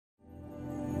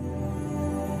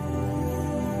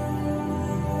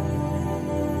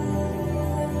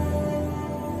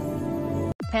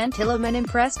Pantilimon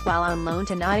impressed while on loan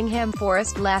to Nottingham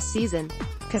Forest last season.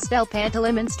 Costel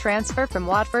Pantilimon's transfer from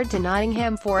Watford to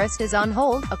Nottingham Forest is on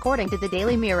hold, according to the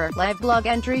Daily Mirror liveblog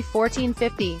entry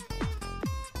 1450.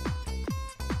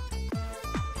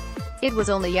 It was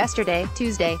only yesterday,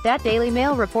 Tuesday, that Daily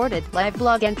Mail reported,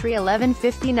 liveblog entry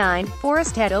 1159,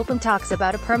 Forest had opened talks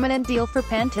about a permanent deal for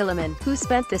Pantilimon, who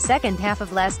spent the second half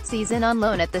of last season on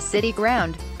loan at the City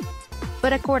ground.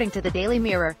 But according to the Daily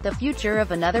Mirror, the future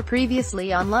of another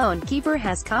previously on loan keeper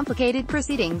has complicated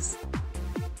proceedings.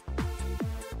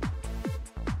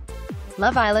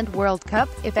 Love Island World Cup.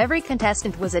 If every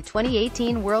contestant was a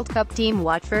 2018 World Cup team,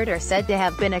 Watford are said to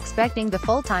have been expecting the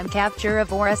full-time capture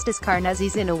of Orestes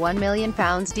Karnezis in a £1 million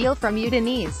deal from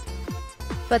Udinese.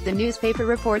 But the newspaper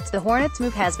reports the Hornets'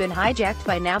 move has been hijacked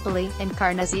by Napoli, and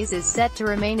Karnezis is set to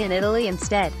remain in Italy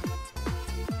instead.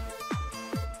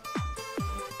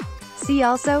 See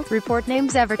also, report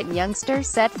names Everton youngster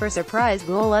set for surprise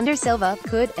role under Silva,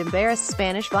 could embarrass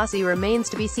Spanish boss. Remains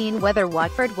to be seen whether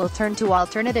Watford will turn to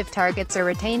alternative targets or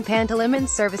retain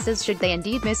Pantilimon's services should they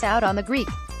indeed miss out on the Greek.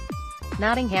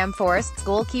 Nottingham Forest's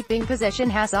goalkeeping position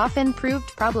has often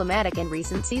proved problematic in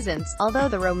recent seasons, although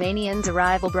the Romanian's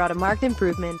arrival brought a marked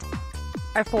improvement.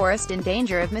 Are Forest in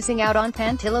danger of missing out on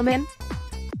Pantilimon?